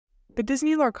The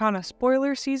Disney Lorcana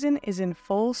spoiler season is in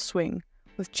full swing.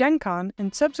 With Gen Con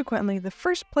and subsequently the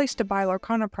first place to buy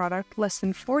Lorcana product less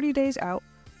than 40 days out,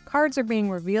 cards are being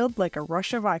revealed like a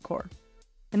rush of ichor.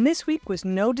 And this week was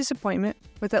no disappointment,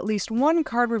 with at least one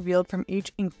card revealed from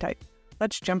each ink type.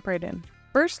 Let's jump right in.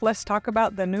 First, let's talk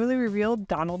about the newly revealed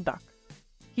Donald Duck.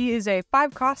 He is a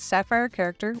 5-cost Sapphire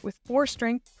character with 4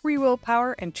 strength, 3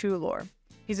 willpower, and 2 lore.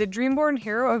 He's a Dreamborn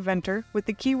hero eventer with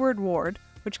the keyword Ward,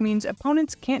 which means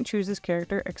opponents can't choose this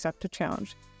character except to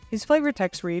challenge. His flavor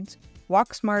text reads,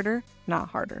 "Walk smarter, not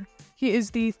harder." He is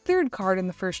the 3rd card in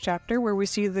the first chapter where we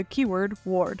see the keyword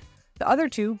Ward, the other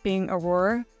 2 being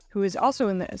Aurora, who is also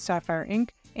in the Sapphire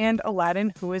ink, and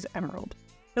Aladdin, who is Emerald.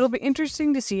 It'll be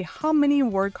interesting to see how many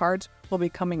Ward cards will be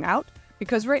coming out,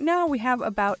 because right now we have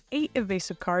about 8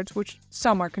 evasive cards, which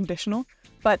some are conditional,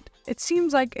 but it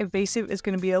seems like evasive is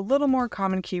going to be a little more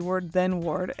common keyword than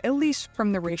Ward, at least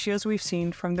from the ratios we've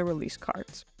seen from the release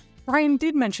cards. Ryan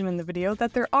did mention in the video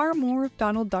that there are more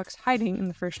Donald Ducks hiding in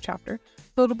the first chapter,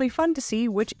 so it'll be fun to see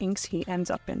which inks he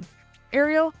ends up in.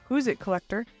 Ariel, Who's It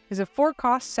Collector, is a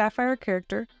 4-cost Sapphire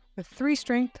character with 3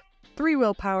 strength, 3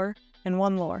 willpower, and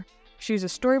 1 lore. She's a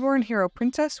Storyborn hero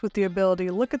princess with the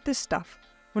ability Look at This Stuff.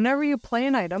 Whenever you play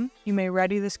an item, you may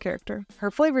ready this character.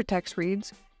 Her flavor text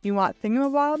reads, "You want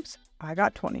thingamabobs? I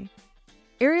got 20.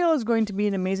 Ariel is going to be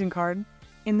an amazing card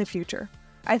in the future.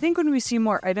 I think when we see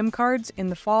more item cards in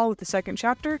the fall with the 2nd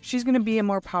chapter, she's going to be a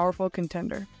more powerful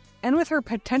contender. And with her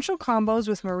potential combos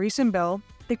with Maurice and Belle,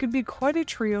 they could be quite a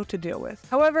trio to deal with.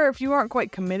 However, if you aren't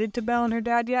quite committed to Belle and her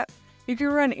dad yet, you can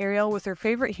run Ariel with her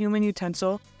favorite human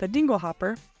utensil, the Dingle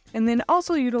Hopper, and then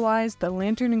also utilize the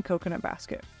Lantern and Coconut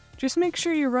Basket. Just make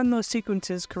sure you run those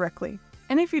sequences correctly.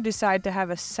 And if you decide to have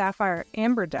a Sapphire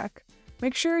Amber deck,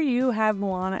 make sure you have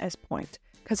Moana as point,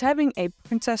 because having a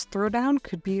Princess Throwdown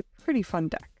could be a pretty fun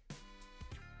deck.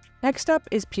 Next up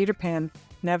is Peter Pan,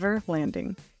 Never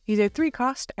Landing. He's a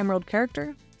 3-cost Emerald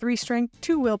character, 3 strength,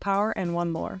 2 willpower, and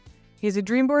 1 lore. He's a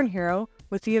Dreamborn hero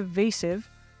with the evasive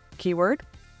keyword,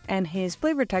 and his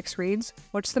flavor text reads,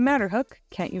 "What's the matter, Hook?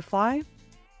 Can't you fly?"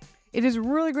 It is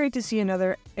really great to see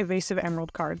another evasive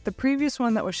Emerald card. The previous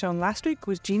one that was shown last week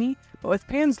was Genie, but with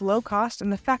Pan's low cost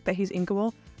and the fact that he's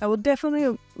inkable, I will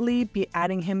definitely be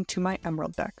adding him to my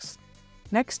Emerald decks.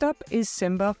 Next up is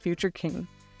Simba, Future King.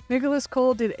 Nicholas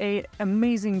Cole did an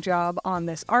amazing job on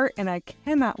this art, and I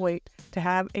cannot wait to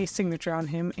have a signature on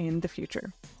him in the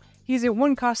future. He's a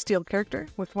 1-cost steel character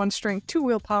with 1 strength, 2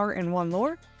 willpower, and 1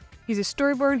 lore. He's a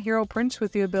Storyborn hero prince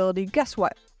with the ability Guess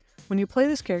What? When you play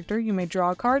this character, you may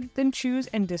draw a card, then choose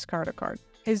and discard a card.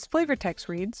 His flavor text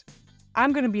reads,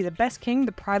 "I'm going to be the best king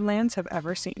the Pride Lands have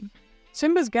ever seen."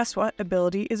 Simba's Guess What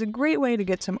ability is a great way to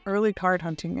get some early card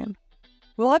hunting in.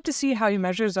 We'll have to see how he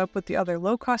measures up with the other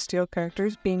low-cost steel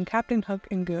characters being Captain Hook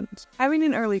and Goons. Having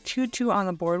an early 2/2 on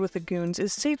the board with the Goons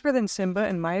is safer than Simba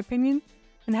in my opinion,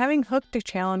 and having Hook to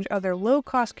challenge other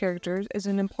low-cost characters is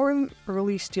an important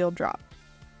early steel drop.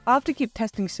 I'll have to keep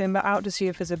testing Simba out to see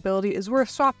if his ability is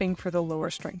worth swapping for the lower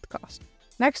strength cost.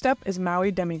 Next up is Maui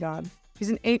Demigod.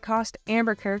 He's an 8-cost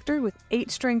Amber character with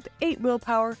 8 strength, 8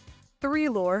 willpower, 3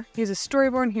 lore. He's a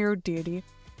Storyborn hero deity,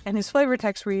 and his flavor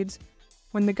text reads,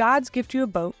 "When the gods gift you a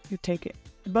boat, you take it.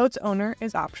 The boat's owner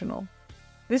is optional."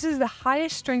 This is the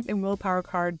highest strength and willpower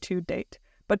card to date,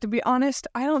 but to be honest,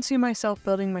 I don't see myself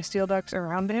building my steel decks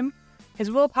around him. His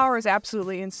willpower is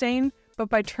absolutely insane, but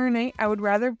by turn 8, I would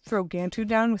rather throw Gantu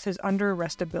down with his under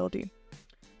arrest ability.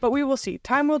 But we will see.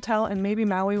 Time will tell, and maybe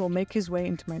Maui will make his way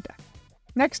into my deck.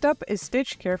 Next up is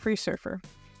Stitch, Carefree Surfer.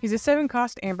 He's a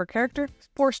 7-cost Amber character,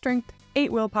 4 strength,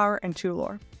 8 willpower, and 2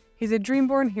 lore. He's a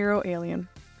Dreamborn hero alien.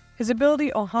 His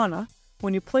ability Ohana,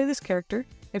 when you play this character,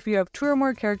 if you have 2 or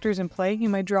more characters in play, you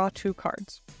may draw 2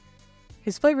 cards.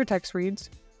 His flavor text reads,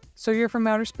 "So you're from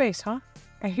outer space, huh?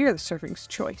 I hear the surfing's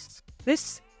choice."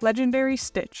 This legendary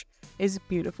Stitch is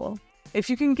beautiful. If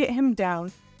you can get him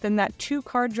down, then that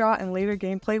 2-card draw and later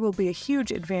gameplay will be a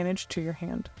huge advantage to your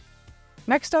hand.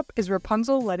 Next up is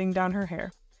Rapunzel, Letting Down Her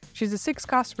Hair. She's a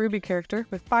 6-cost Ruby character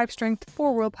with 5 strength,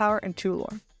 4 willpower, and 2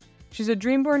 lore. She's a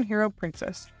Dreamborn hero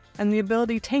princess, and the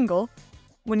ability Tangle,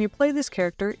 when you play this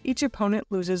character, each opponent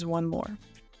loses 1 lore.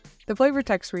 The flavor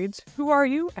text reads, "Who are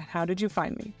you and how did you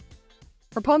find me?"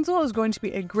 Rapunzel is going to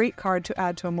be a great card to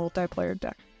add to a multiplayer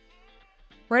deck.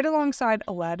 Right alongside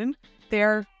Aladdin, they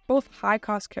are both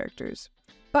high-cost characters.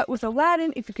 But with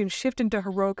Aladdin, if you can shift into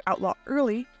Heroic Outlaw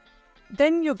early,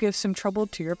 then you'll give some trouble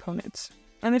to your opponents.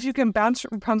 And if you can bounce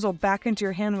Rapunzel back into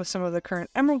your hand with some of the current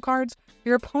Emerald cards,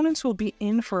 your opponents will be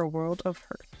in for a world of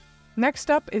hurt.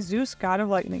 Next up is Zeus, God of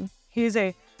Lightning. He is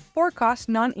a 4-cost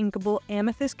non-inkable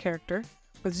Amethyst character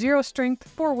with 0 strength,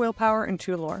 4 willpower, and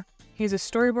 2 lore. He He's a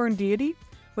Storyborn deity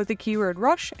with the keyword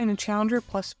Rush and a Challenger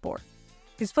 +4.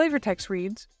 His flavor text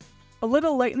reads, "A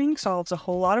little lightning solves a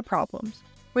whole lot of problems."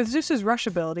 With Zeus's Rush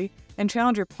ability and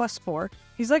Challenger +4,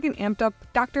 he's like an amped up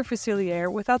Dr.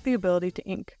 Facilier without the ability to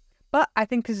ink. But I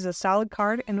think this is a solid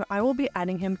card and I will be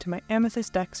adding him to my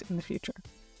Amethyst decks in the future.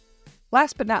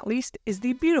 Last but not least is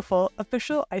the beautiful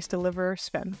official Ice Deliverer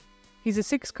Sven. He's a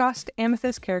 6-cost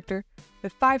Amethyst character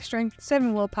with 5 strength,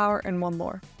 7 willpower, and 1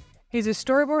 lore. He's a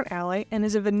Storyborn ally and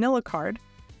is a vanilla card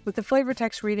with the flavor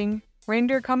text reading,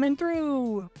 "Reindeer coming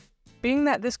through!" Being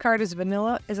that this card is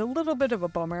vanilla is a little bit of a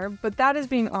bummer, but that is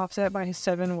being offset by his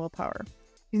 7 willpower.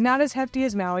 He's not as hefty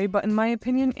as Maui, but in my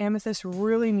opinion, Amethyst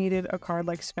really needed a card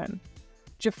like Sven.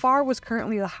 Jafar was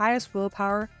currently the highest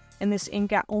willpower, and this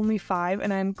ink at only 5,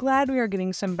 and I'm glad we are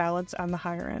getting some balance on the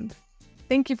higher end.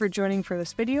 Thank you for joining for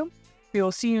this video. We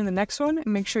will see you in the next one, and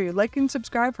make sure you like and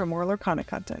subscribe for more Lorcana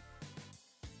content.